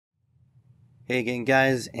Hey again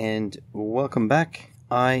guys, and welcome back.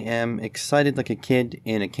 I am excited like a kid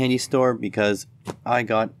in a candy store because I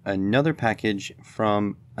got another package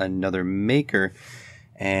from another maker,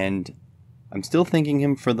 and I'm still thanking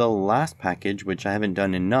him for the last package, which I haven't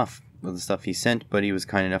done enough with the stuff he sent, but he was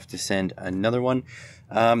kind enough to send another one.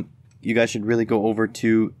 You guys should really go over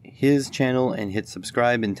to his channel and hit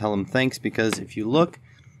subscribe and tell him thanks, because if you look,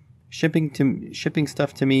 shipping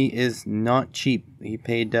stuff to me is not cheap. He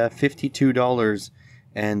paid $52,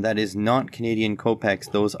 and that is not Canadian kopecks.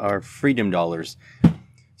 Those are freedom dollars.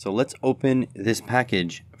 So let's open this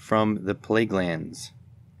package from the Plaguelands.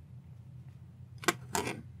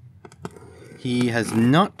 He has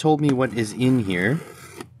not told me what is in here,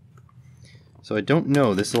 so I don't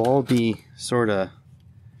know. This will all be sort of...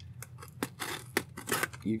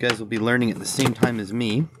 You guys will be learning at the same time as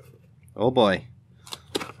me. Oh boy.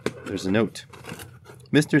 There's a note.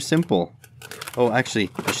 Mr. Simple. Oh, actually,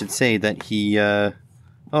 I should say that he, I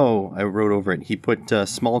wrote over it. He put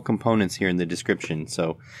small components here in the description,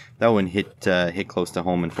 so that one hit close to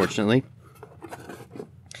home, unfortunately.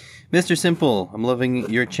 Mr. Simple, I'm loving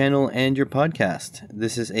your channel and your podcast.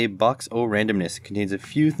 This is a box o' randomness. It contains a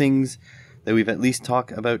few things that we've at least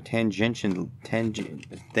talked about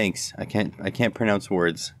thanks. I can't pronounce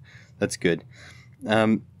words. That's good.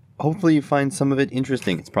 Hopefully you find some of it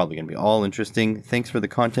interesting. It's probably going to be all interesting. Thanks for the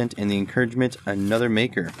content and the encouragement. Another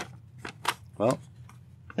maker. Well,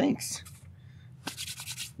 thanks.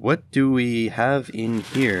 What do we have in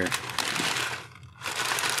here?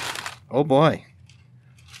 Oh boy.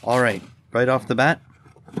 Alright, right off the bat,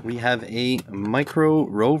 we have a micro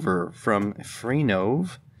rover from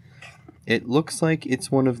Freenove. It looks like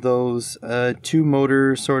it's one of those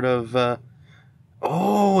two-motor sort of...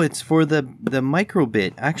 Oh, it's for the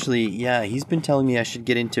microbit. Actually, yeah, he's been telling me I should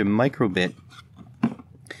get into microbit.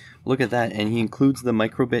 Look at that, and he includes the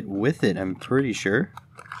microbit with it, I'm pretty sure.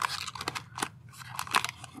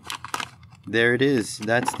 There it is.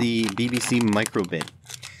 That's the BBC microbit.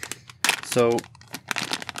 So,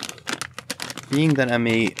 being that I'm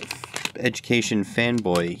a education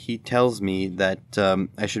fanboy, he tells me that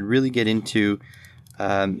I should really get into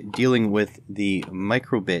dealing with the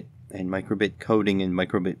microbit and microbit coding and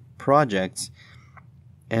microbit projects,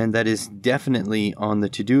 and that is definitely on the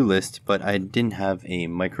to-do list, but I didn't have a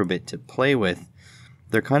microbit to play with.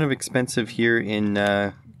 They're kind of expensive here in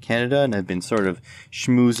Canada, and I've been sort of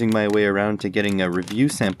schmoozing my way around to getting a review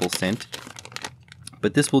sample sent,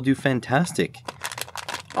 but this will do fantastic.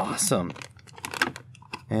 Awesome.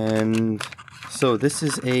 And so this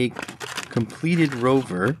is a completed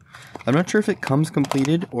rover. I'm not sure if it comes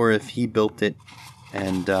completed or if he built it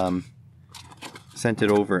and sent it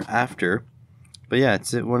over after, but yeah,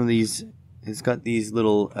 it's one of these. It's got these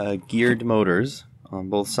little geared motors on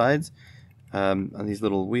both sides, on these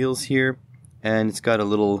little wheels here, and it's got a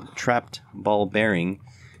little trapped ball bearing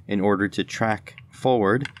in order to track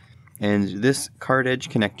forward. And this card edge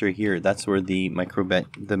connector here, that's where the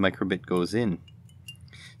microbit goes in.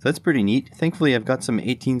 So that's pretty neat. Thankfully, I've got some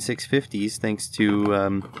 18650s thanks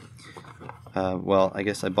to well, I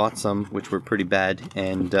guess I bought some, which were pretty bad,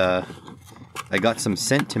 and I got some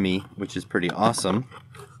sent to me, which is pretty awesome.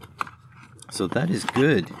 So that is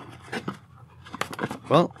good.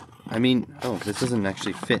 Well, I mean, oh, this doesn't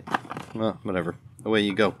actually fit. Well, whatever. Away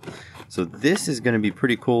you go. So this is going to be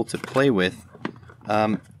pretty cool to play with,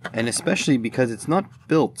 and especially because it's not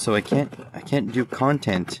built, so I can't do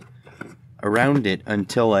content around it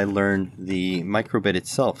until I learn the microbit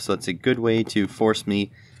itself. So it's a good way to force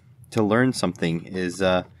me to learn something, is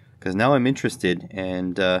because now I'm interested,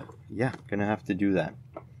 and yeah, gonna have to do that.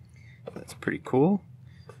 That's pretty cool.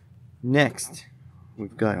 Next,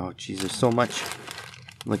 we've got, oh geez, there's so much,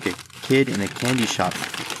 like a kid in a candy shop.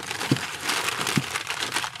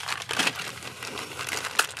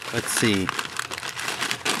 Let's see.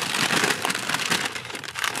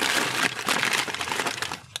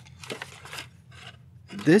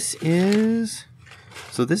 This is...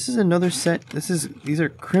 So this is another set. These are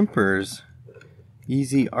crimpers.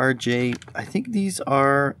 Easy RJ. I think these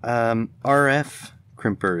are RF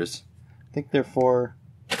crimpers. I think they're for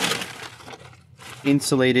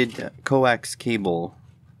insulated coax cable.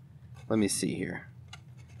 Let me see here.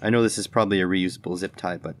 I know this is probably a reusable zip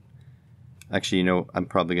tie, but actually, you know, I'm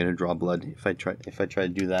probably going to draw blood if I try to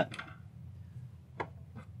do that.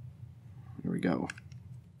 Here we go.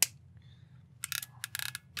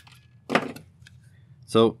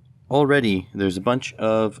 So already there's a bunch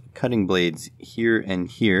of cutting blades here and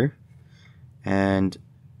here, and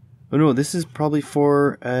oh no, this is probably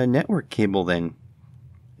for a network cable then.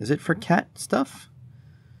 Is it for cat stuff?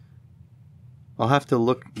 I'll have to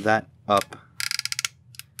look that up.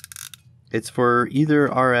 It's for either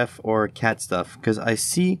RF or cat stuff, because I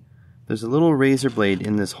see there's a little razor blade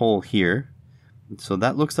in this hole here. So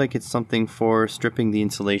that looks like it's something for stripping the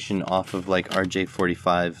insulation off of like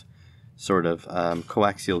RJ45 sort of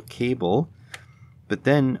coaxial cable. But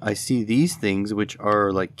then I see these things which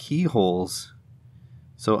are like keyholes.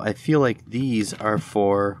 So I feel like these are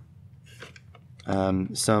for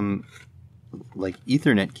some like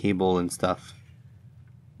Ethernet cable and stuff.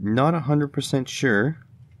 Not 100% sure.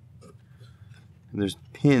 And there's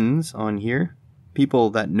pins on here. People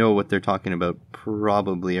that know what they're talking about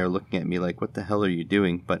probably are looking at me like, what the hell are you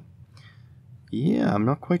doing? But yeah, I'm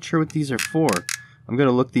not quite sure what these are for. I'm going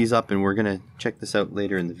to look these up and we're going to check this out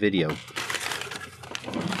later in the video.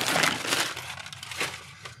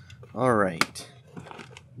 Alright.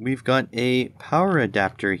 We've got a power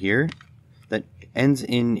adapter here that ends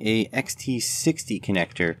in a XT60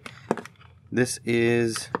 connector. This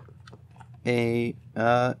is a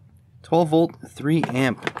 12 volt 3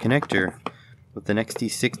 amp connector with an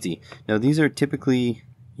XT60. Now these are typically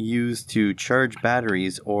used to charge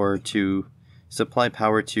batteries or to supply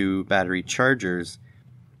power to battery chargers.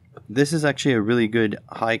 This is actually a really good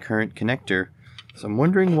high current connector. So I'm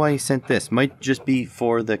wondering why he sent this. Might just be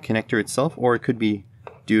for the connector itself, or it could be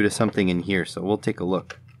due to something in here. So we'll take a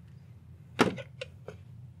look.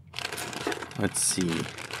 Let's see.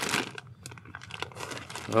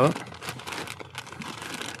 Oh.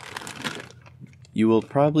 You will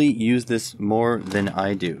probably use this more than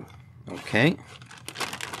I do. Okay.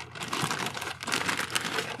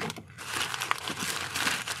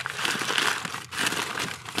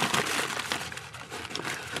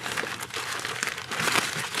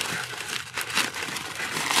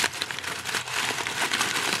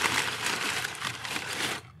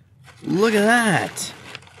 Look at that!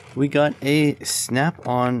 We got a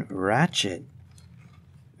snap-on ratchet.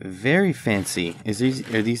 Very fancy.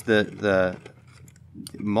 Are these the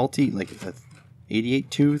multi, like the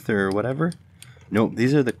 88 tooth or whatever? Nope,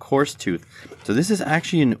 these are the coarse tooth. So this is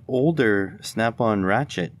actually an older snap-on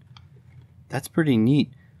ratchet. That's pretty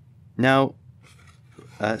neat. Now,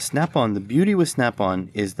 Snap-on, the beauty with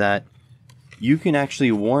Snap-on is that you can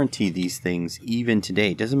actually warranty these things even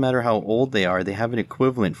today. It doesn't matter how old they are, they have an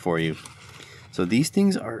equivalent for you. So these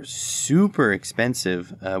things are super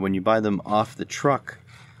expensive when you buy them off the truck.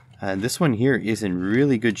 This one here is in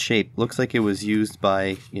really good shape. Looks like it was used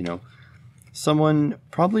by, you know, someone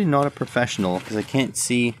probably not a professional, because I can't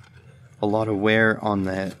see a lot of wear on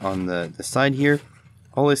the side here.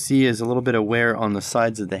 All I see is a little bit of wear on the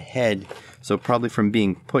sides of the head, so probably from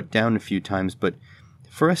being put down a few times. But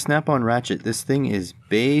for a Snap-on ratchet, this thing is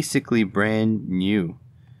basically brand new.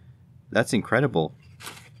 That's incredible.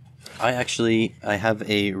 I have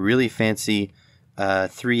a really fancy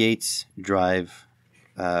 3/8 drive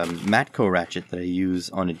Matco ratchet that I use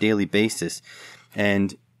on a daily basis.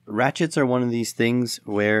 And ratchets are one of these things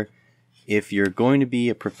where if you're going to be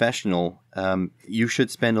a professional, you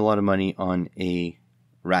should spend a lot of money on a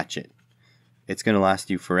ratchet. It's going to last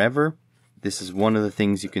you forever. This is one of the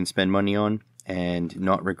things you can spend money on and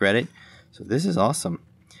not regret it. So this is awesome.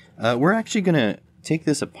 We're actually going to take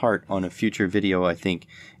this apart on a future video, I think,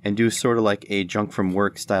 and do sort of like a junk from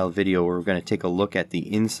work style video where we're going to take a look at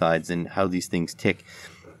the insides and how these things tick.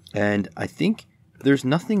 And I think there's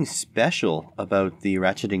nothing special about the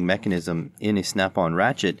ratcheting mechanism in a Snap-on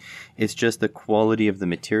ratchet. It's just the quality of the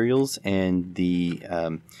materials and the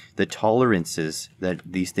tolerances that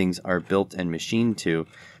these things are built and machined to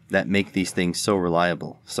that make these things so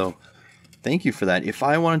reliable. So thank you for that. If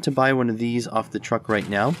I wanted to buy one of these off the truck right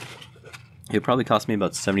now, it would probably cost me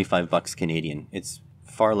about 75 bucks Canadian. It's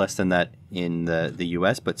far less than that in the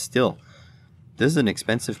US, but still, this is an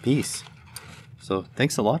expensive piece. So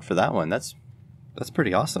thanks a lot for that one. That's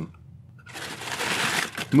pretty awesome.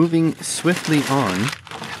 Moving swiftly on.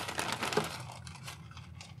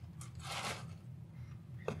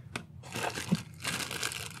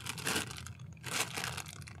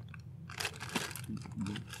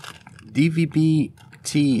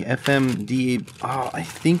 DVB-T FM DA. Oh, I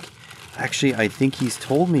think he's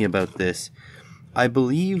told me about this. I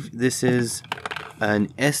believe this is an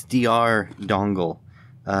SDR dongle.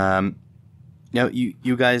 Now,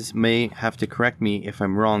 you guys may have to correct me if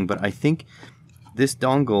I'm wrong, but I think this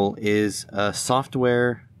dongle is a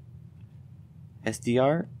software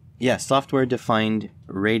SDR? Yeah, software-defined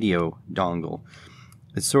radio dongle.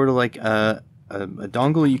 It's sort of like a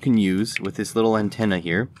dongle you can use with this little antenna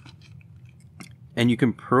here, and you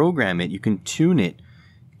can program it, you can tune it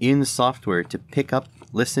in the software to pick up,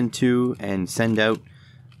 listen to, and send out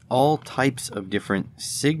all types of different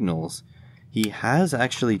signals. He has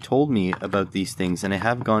actually told me about these things, and I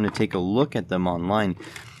have gone to take a look at them online.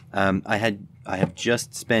 I have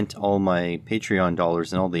just spent all my Patreon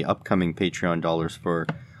dollars and all the upcoming Patreon dollars for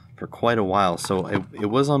quite a while, so it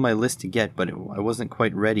was on my list to get, but I wasn't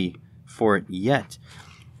quite ready for it yet.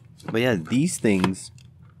 But yeah, these things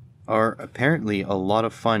are apparently a lot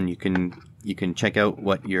of fun. You can check out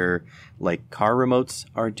what your like car remotes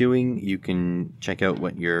are doing. You can check out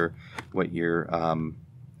what your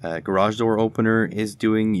garage door opener is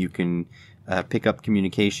doing. You can pick up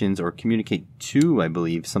communications or communicate to, I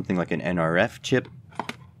believe, something like an NRF chip.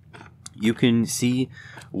 You can see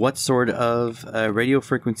what sort of radio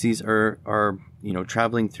frequencies are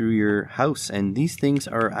traveling through your house, and these things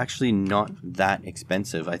are actually not that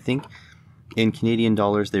expensive. I think in Canadian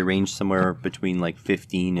dollars they range somewhere between like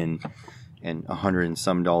 15 and $100 and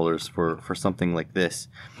some dollars for something like this.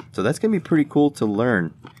 So that's gonna be pretty cool to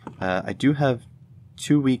learn. I do have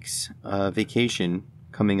 2 weeks vacation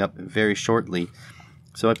coming up very shortly,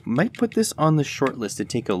 so I might put this on the short list to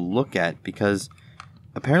take a look at, because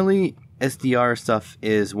apparently SDR stuff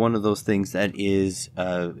is one of those things that is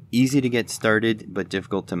easy to get started but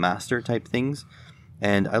difficult to master type things,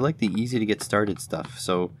 and I like the easy to get started stuff.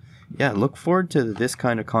 So yeah, look forward to this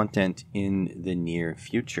kind of content in the near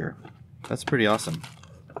future. That's pretty awesome.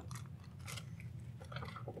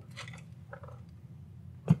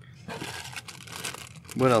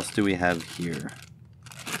 What else do we have here?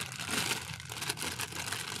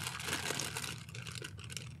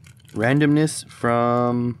 Randomness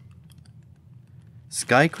from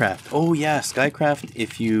Skycraft. Oh yeah, Skycraft,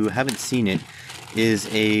 if you haven't seen it, is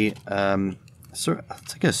a it's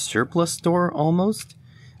like a surplus store almost,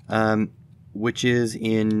 which is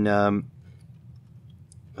in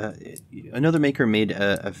another maker made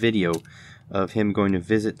a video of him going to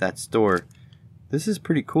visit that store. This is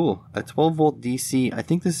pretty cool. A 12 volt DC. I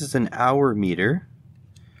think this is an hour meter.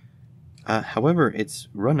 However, it's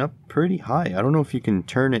run up pretty high. I don't know if you can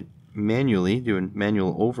turn it manually, do a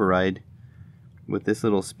manual override with this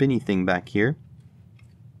little spinny thing back here.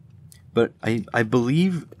 But I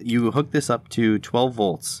believe you hook this up to 12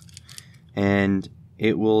 volts and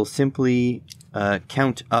it will simply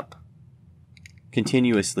count up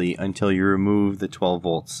continuously until you remove the 12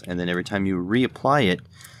 volts, and then every time you reapply it,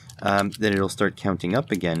 then it'll start counting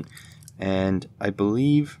up again. And I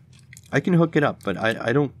believe I can hook it up, but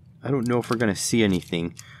I don't know if we're gonna see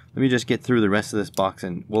anything. Let me just get through the rest of this box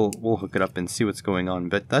and we'll hook it up and see what's going on.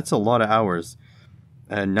 But that's a lot of hours.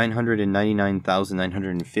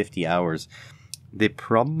 999,950 hours. They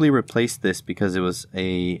probably replaced this because it was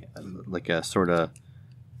a sort of,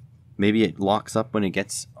 maybe it locks up when it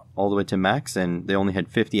gets all the way to max and they only had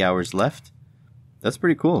 50 hours left. That's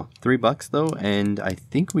pretty cool. $3 though, and I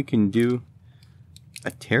think we can do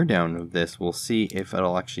a teardown of this. We'll see if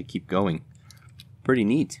it'll actually keep going. Pretty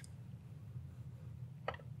neat.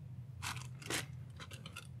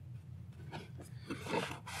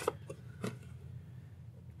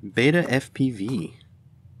 Beta FPV.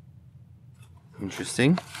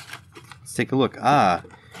 Interesting. Let's take a look.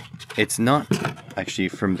 It's not actually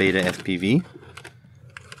from Beta FPV.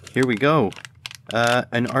 Here we go.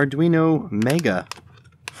 An Arduino Mega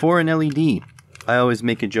for an LED. I always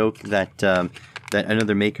make a joke that that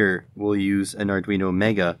another maker will use an Arduino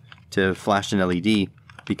Mega to flash an LED,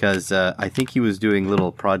 because I think he was doing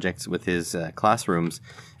little projects with his classrooms,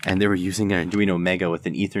 and they were using an Arduino Mega with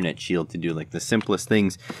an Ethernet shield to do like the simplest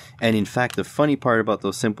things. And in fact, the funny part about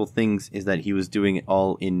those simple things is that he was doing it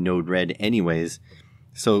all in Node-RED anyways.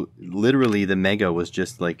 So literally the Mega was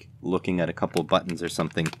just like looking at a couple buttons or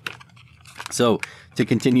something. So to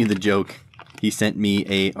continue the joke, he sent me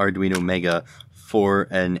a Arduino Mega for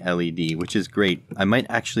an LED, which is great. I might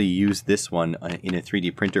actually use this one in a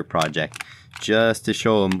 3D printer project just to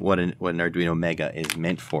show him what an Arduino Mega is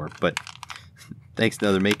meant for. But thanks,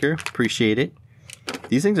 another maker. Appreciate it.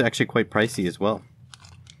 These things are actually quite pricey as well.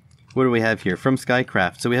 What do we have here from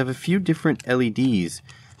Skycraft? So we have a few different LEDs.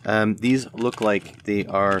 These look like they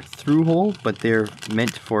are through hole, but they're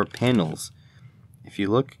meant for panels. If you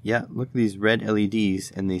look, yeah, look at these red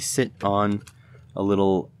LEDs, and they sit on a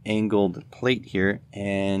little angled plate here,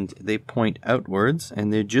 and they point outwards,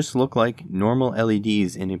 and they just look like normal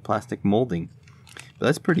LEDs in a plastic molding. But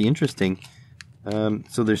that's pretty interesting.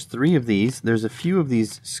 So there's 3 of these. There's a few of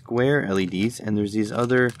these square LEDs, and there's these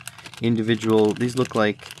other individual, these look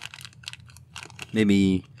like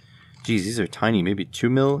maybe, geez, these are tiny, maybe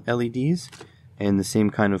 2mm LEDs, and the same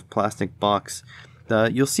kind of plastic box.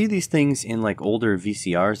 You'll see these things in like older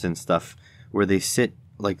VCRs and stuff where they sit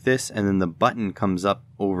like this, and then the button comes up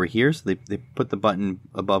over here, so they put the button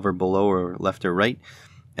above or below or left or right,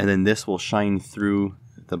 and then this will shine through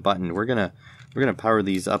the button. We're gonna power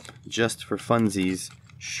these up just for funsies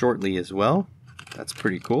shortly as well. That's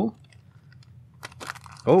pretty cool.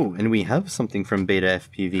 Oh, and we have something from Beta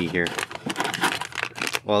FPV here.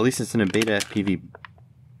 Well, at least it's in a Beta FPV.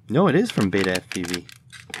 No, it is from Beta FPV.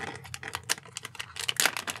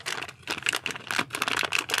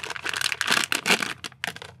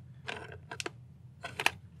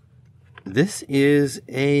 This is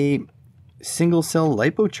a single cell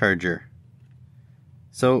LiPo charger.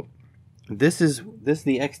 So this is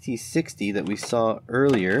the XT60 that we saw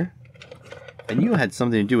earlier, and you had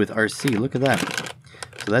something to do with RC. Look at that.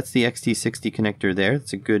 So that's the XT60 connector there.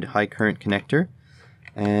 It's a good high current connector,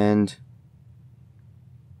 and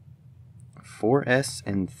 4S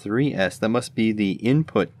and 3S, that must be the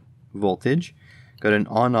input voltage. Got an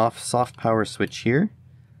on-off soft power switch here.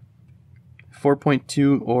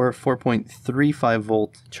 4.2 or 4.35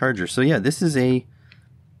 volt charger. So yeah, this is a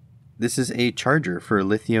charger for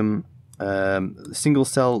lithium, single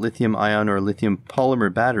cell lithium ion or lithium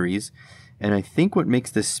polymer batteries. And I think what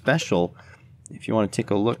makes this special, if you want to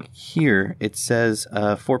take a look here, it says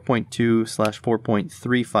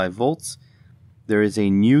 4.2/4.35 volts. There is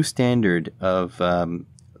a new standard of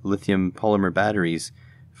lithium polymer batteries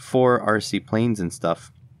for RC planes and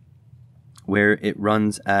stuff, where it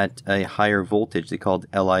runs at a higher voltage. They call it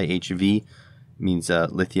LIHV, means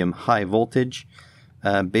lithium high voltage.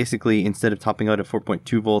 Basically, instead of topping out at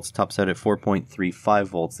 4.2 volts, it tops out at 4.35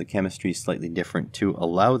 volts. The chemistry is slightly different to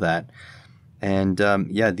allow that. And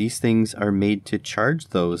yeah, these things are made to charge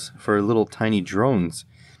those for little tiny drones,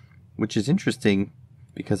 which is interesting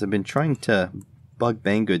because I've been trying to bug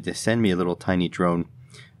Banggood to send me a little tiny drone.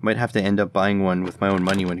 Might have to end up buying one with my own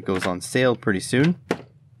money when it goes on sale pretty soon.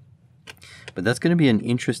 But that's going to be an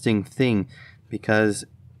interesting thing because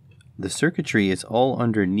the circuitry is all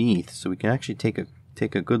underneath, so we can actually take a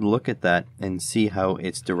good look at that and see how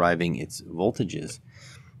it's deriving its voltages.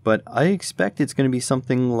 But I expect it's going to be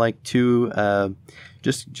something like two,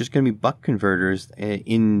 just going to be buck converters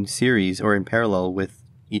in series or in parallel with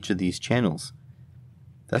each of these channels.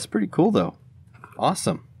 That's pretty cool though.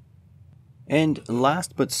 Awesome. And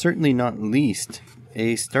last but certainly not least,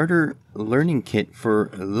 a starter learning kit for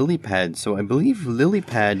LilyPad. So I believe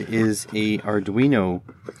LilyPad is a Arduino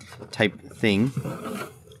type thing.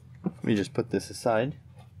 Let me just put this aside.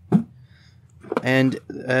 And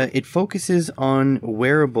it focuses on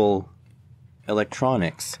wearable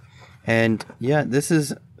electronics. And yeah,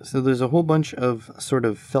 so there's a whole bunch of sort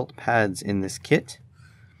of felt pads in this kit.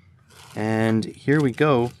 And here we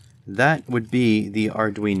go. That would be the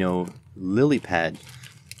Arduino LilyPad.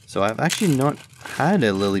 So I've actually not had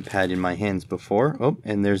a LilyPad in my hands before. Oh,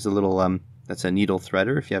 and there's a little, that's a needle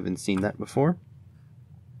threader if you haven't seen that before.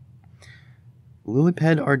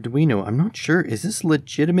 LilyPad Arduino. I'm not sure. Is this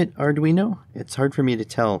legitimate Arduino? It's hard for me to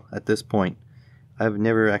tell at this point. I've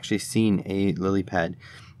never actually seen a LilyPad.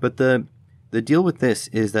 But the deal with this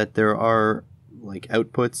is that there are like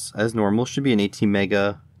outputs as normal. Should be an 18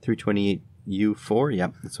 mega 328U4.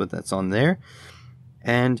 Yep, that's on there.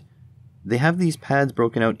 And they have these pads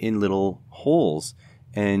broken out in little holes.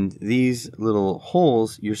 And these little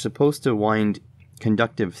holes, you're supposed to wind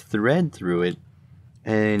conductive thread through it,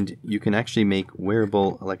 and you can actually make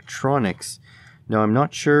wearable electronics. Now, I'm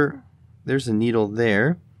not sure. There's a needle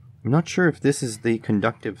there. I'm not sure if this is the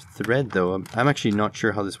conductive thread, though. I'm actually not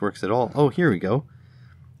sure how this works at all. Oh, here we go.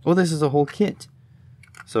 Oh, this is a whole kit.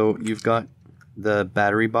 So you've got the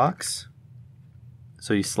battery box.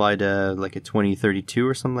 So you slide like a 2032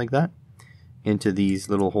 or something like that into these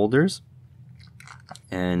little holders.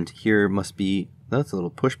 And here must be, that's a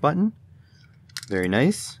little push button. Very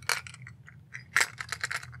nice.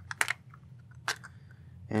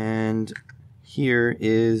 And here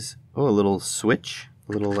is, oh, a little switch,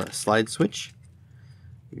 a little slide switch.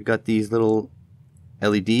 You've got these little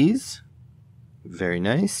LEDs. Very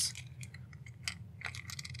nice.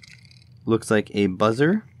 Looks like a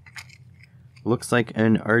buzzer. Looks like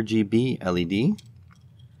an RGB LED.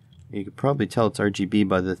 You could probably tell it's RGB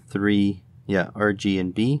by the three, yeah, RG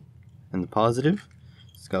and B and the positive.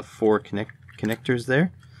 It's got 4 connectors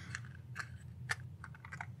there.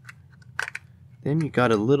 Then you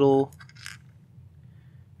got a little,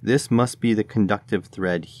 this must be the conductive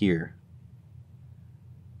thread here.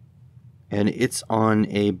 And it's on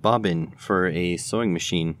a bobbin for a sewing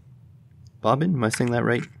machine. Bobbin? Am I saying that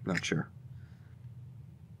right? Not sure.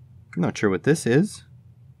 I'm not sure what this is.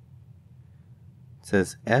 It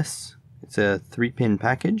says S. It's a 3-pin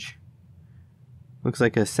package. Looks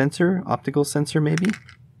like a sensor, optical sensor maybe.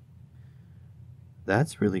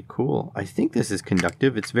 That's really cool. I think this is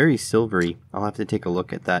conductive. It's very silvery. I'll have to take a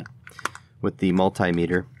look at that with the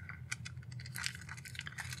multimeter.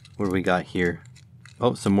 What do we got here?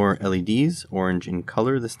 Oh, some more LEDs, orange in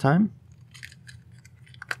color this time.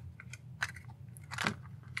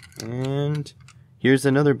 And here's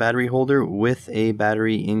another battery holder with a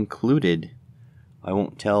battery included. I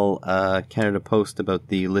won't tell Canada Post about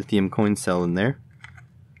the lithium coin cell in there.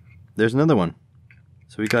 There's another one.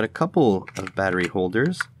 So we got a couple of battery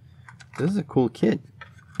holders. This is a cool kit.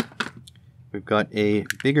 We've got a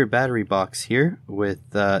bigger battery box here with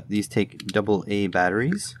these take AA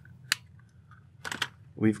batteries.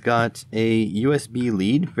 We've got a USB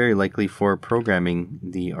lead, very likely for programming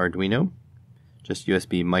the Arduino. Just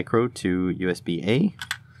USB micro to USB A.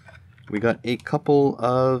 We got a couple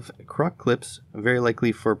of crock clips, very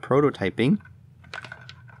likely for prototyping.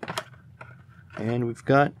 And we've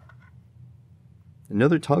got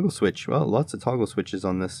another toggle switch. Well, lots of toggle switches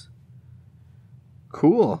on this.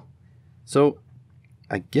 Cool. So,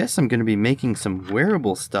 I guess I'm going to be making some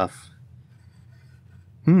wearable stuff.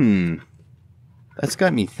 That's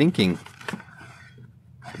got me thinking.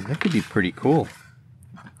 That could be pretty cool.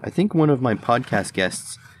 I think one of my podcast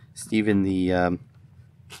guests, Steven the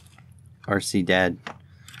RC Dad,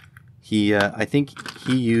 I think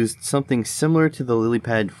he used something similar to the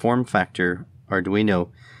LilyPad form factor Arduino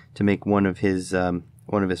to make one of his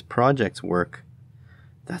projects work.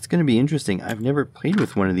 That's going to be interesting. I've never played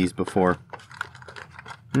with one of these before.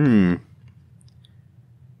 Can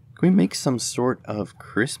we make some sort of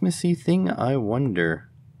Christmassy thing? I wonder.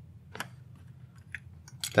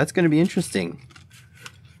 That's going to be interesting.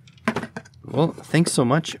 Well, thanks so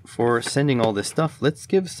much for sending all this stuff. Let's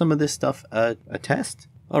give some of this stuff a test.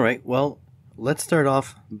 All right, well, let's start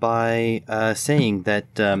off by saying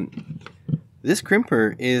that this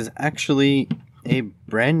crimper is actually a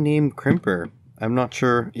brand name crimper. I'm not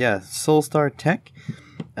sure. Yeah, Solstar Tech.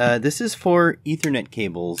 This is for Ethernet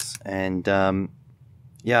cables, and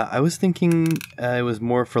yeah, I was thinking it was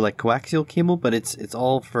more for like coaxial cable, but it's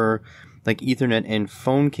all for like Ethernet and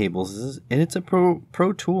phone cables, and it's a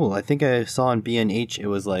pro tool. I think I saw on B&H it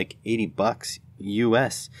was like $80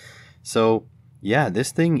 US. So yeah,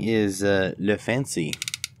 this thing is le fancy.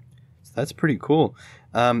 So that's pretty cool.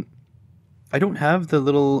 I don't have the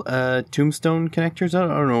little tombstone connectors. I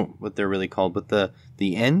don't know what they're really called, but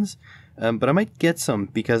the ends. But I might get some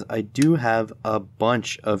because I do have a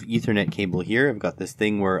bunch of Ethernet cable here. I've got this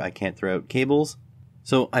thing where I can't throw out cables.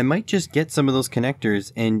 So I might just get some of those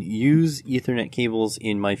connectors and use Ethernet cables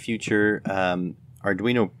in my future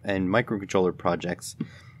Arduino and microcontroller projects.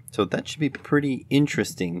 So that should be pretty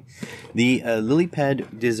interesting. The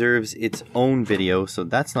LilyPad deserves its own video, so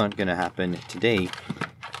that's not going to happen today.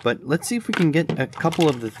 But let's see if we can get a couple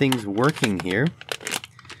of the things working here.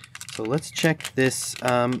 So let's check this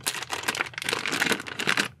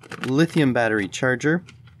lithium battery charger.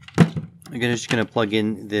 I'm just going to plug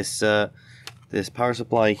in this this power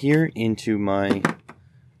supply here into my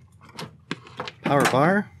power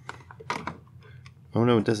bar. Oh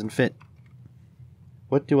no, it doesn't fit.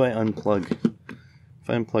 What do I unplug? If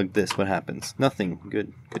I unplug this, what happens? Nothing.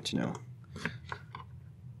 Good to know.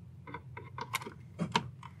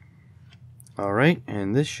 Alright,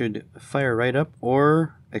 and this should fire right up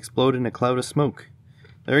or explode in a cloud of smoke.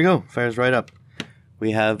 There we go, fires right up.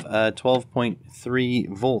 We have 12.3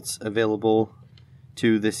 volts available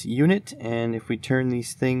to this unit, and if we turn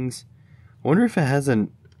these things, I wonder if it has a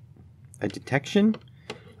detection.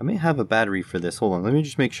 I may have a battery for this. Hold on, let me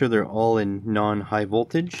just make sure they're all in non-high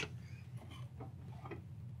voltage.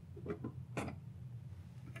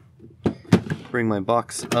 Bring my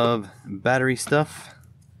box of battery stuff.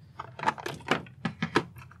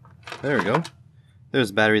 There we go. There's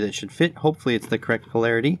a battery that should fit. Hopefully it's the correct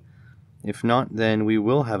polarity. If not, then we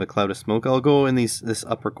will have a cloud of smoke. I'll go in this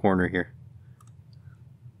upper corner here.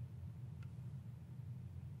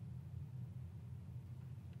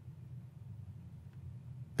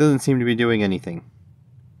 Doesn't seem to be doing anything.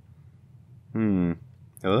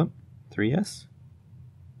 Oh, 3S?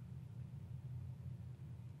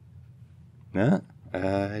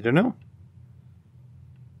 I don't know.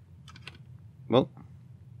 Well,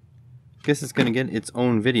 guess it's going to get its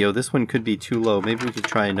own video. This one could be too low. Maybe we could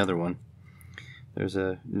try another one. There's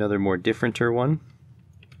another more differenter one.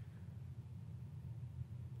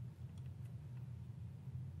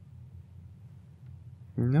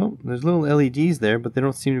 Nope, there's little LEDs there, but they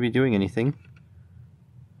don't seem to be doing anything.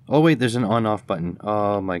 Oh wait, there's an on-off button.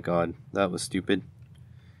 Oh my god, that was stupid.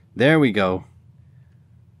 There we go.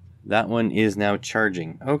 That one is now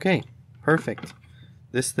charging. Okay, perfect.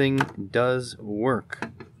 This thing does work.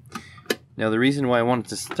 Now the reason why I wanted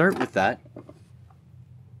to start with that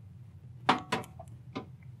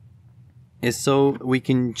is so we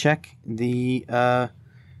can check the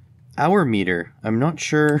hour meter. I'm not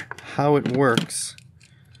sure how it works,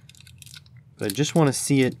 but I just want to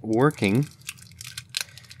see it working.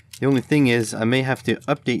 The only thing is I may have to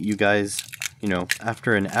update you guys, you know,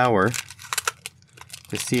 after an hour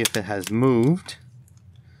to see if it has moved.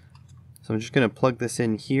 So I'm just going to plug this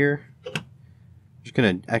in here. I'm just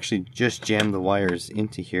going to actually just jam the wires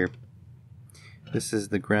into here. This is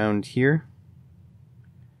the ground here.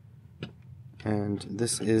 And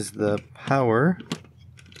this is the power.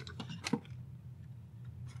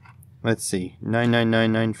 Let's see,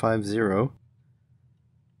 999950.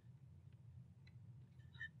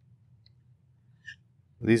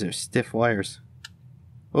 These are stiff wires.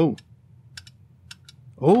 Oh.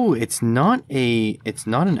 Oh, it's not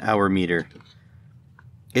an hour meter.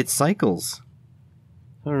 It cycles.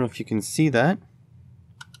 I don't know if you can see that.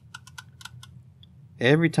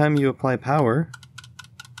 Every time you apply power,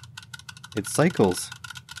 it cycles.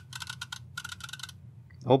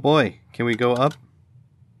 Oh boy, can we go up?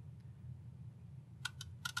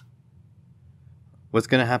 What's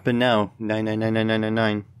gonna happen now?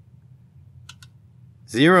 999999.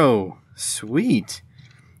 0. Sweet.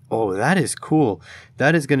 Oh, that is cool.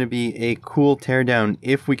 That is going to be a cool teardown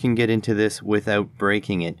if we can get into this without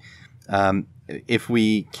breaking it. If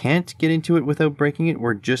we can't get into it without breaking it,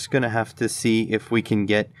 we're just going to have to see if we can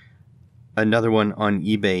get another one on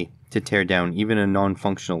eBay to tear down, even a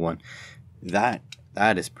non-functional one. That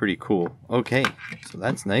is pretty cool. Okay, so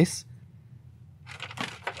that's nice.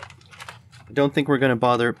 I don't think we're going to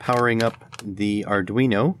bother powering up the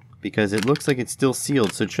Arduino because it looks like it's still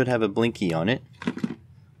sealed, so it should have a blinky on it.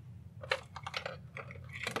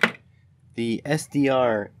 The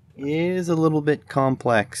SDR is a little bit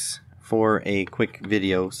complex for a quick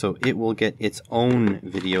video, so it will get its own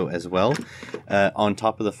video as well, on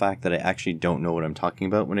top of the fact that I actually don't know what I'm talking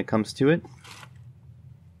about when it comes to it.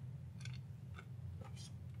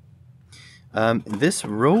 This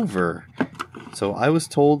rover, so I was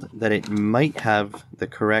told that it might have the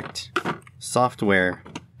correct software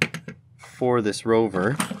for this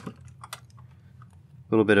rover. A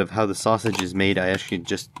little bit of how the sausage is made. I actually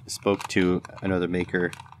just spoke to another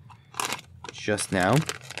maker just now.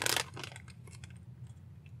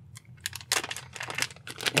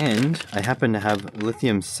 And I happen to have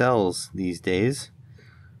lithium cells these days.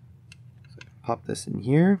 So pop this in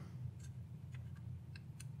here.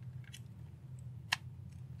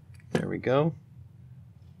 There we go.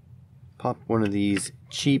 Pop one of these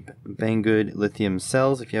cheap Banggood lithium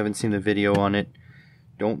cells. If you haven't seen the video on it,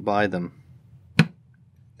 don't buy them.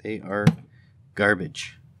 They are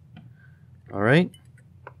garbage. Alright.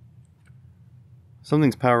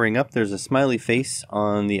 Something's powering up. There's a smiley face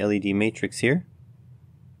on the LED matrix here.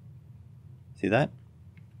 See that?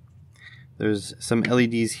 There's some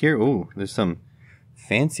LEDs here. Oh, there's some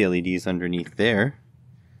fancy LEDs underneath there.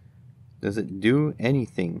 Does it do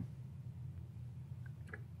anything?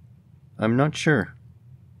 I'm not sure.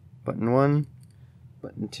 Button 1,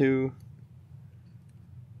 button 2,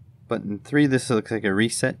 button 3. This looks like a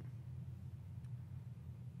reset.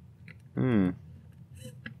 I'm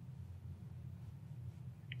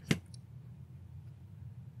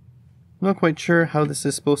not quite sure how this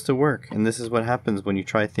is supposed to work, and this is what happens when you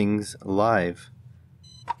try things live.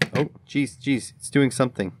 Oh, geez, it's doing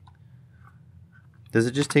something. Does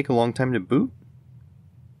it just take a long time to boot?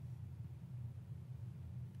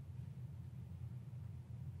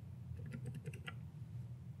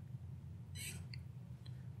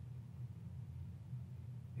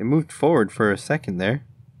 It moved forward for a second there.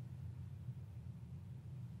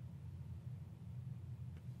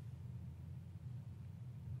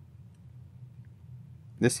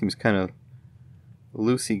 This seems kind of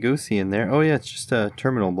loosey-goosey in there. Oh yeah, it's just a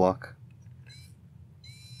terminal block.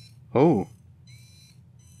 Oh.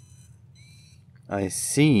 I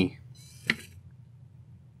see.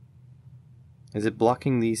 Is it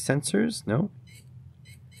blocking these sensors? No.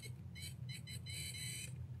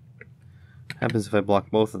 What happens if I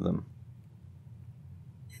block both of them?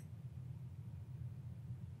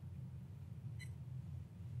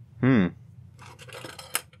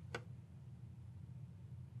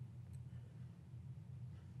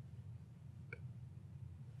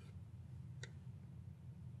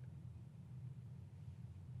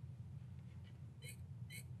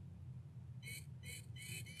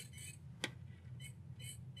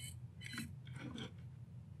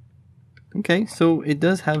 Okay, so it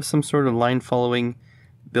does have some sort of line following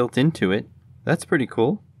built into it. That's pretty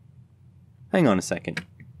cool. Hang on a second.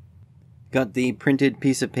 Got the printed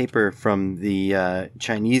piece of paper from the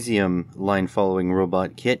Chinesium line following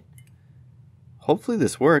robot kit. Hopefully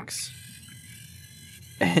this works.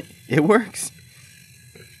 It works.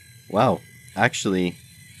 Wow, actually,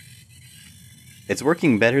 it's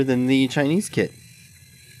working better than the Chinese kit.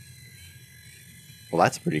 Well,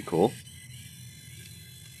 that's pretty cool.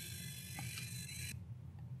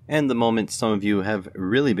 And the moment some of you have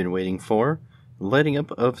really been waiting for, lighting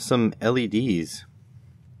up of some LEDs.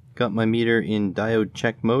 Got my meter in diode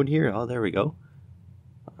check mode here. Oh, there we go.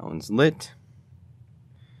 That one's lit.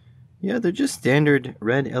 Yeah, they're just standard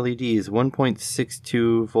red LEDs,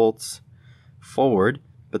 1.62 volts forward,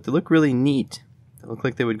 but they look really neat. They look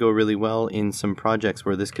like they would go really well in some projects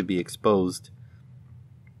where this could be exposed.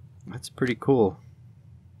 That's pretty cool.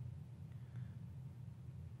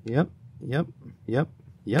 Yep.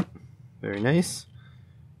 Very nice.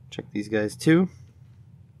 Check these guys too.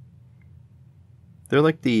 They're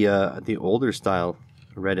like the older style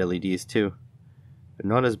red LEDs too. They're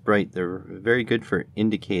not as bright. They're very good for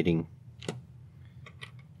indicating.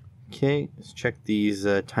 Okay, let's check these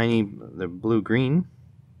they're blue-green.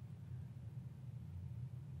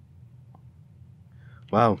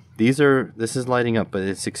 Wow, this is lighting up, but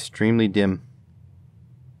it's extremely dim.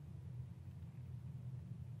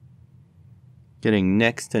 Getting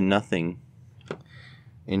next to nothing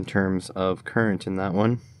in terms of current in that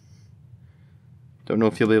one. Don't know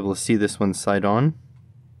if you'll be able to see this one side on.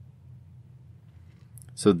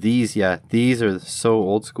 So these are so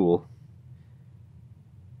old school.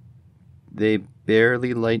 They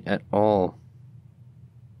barely light at all.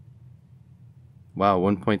 Wow,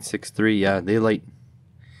 1.63, yeah, they light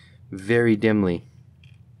very dimly.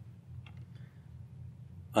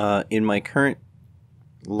 In my current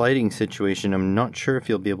lighting situation, I'm not sure if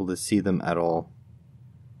you'll be able to see them at all.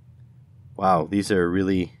 Wow, these are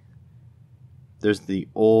really... There's the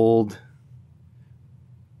old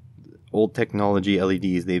technology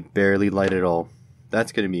LEDs. They barely light at all.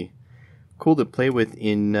 That's going to be cool to play with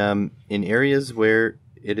in areas where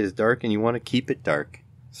it is dark and you want to keep it dark.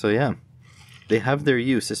 So yeah, they have their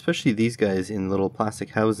use, especially these guys in little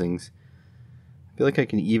plastic housings. I feel like I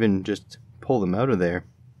can even just pull them out of there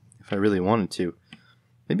if I really wanted to.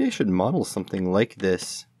 Maybe I should model something like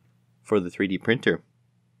this for the 3D printer.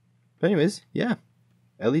 But anyways, yeah,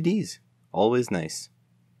 LEDs, always nice.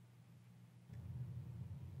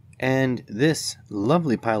 And this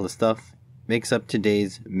lovely pile of stuff makes up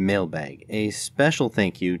today's mailbag. A special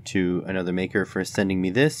thank you to another maker for sending me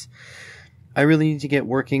this. I really need to get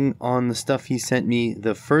working on the stuff he sent me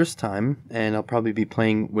the first time, and I'll probably be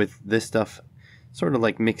playing with this stuff sort of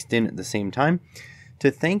like mixed in at the same time.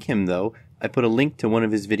 To thank him though, I put a link to one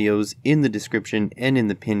of his videos in the description and in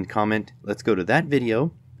the pinned comment. Let's go to that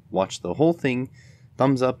video, watch the whole thing,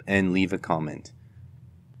 thumbs up, and leave a comment.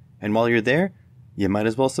 And while you're there, you might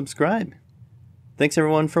as well subscribe. Thanks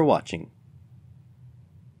everyone for watching.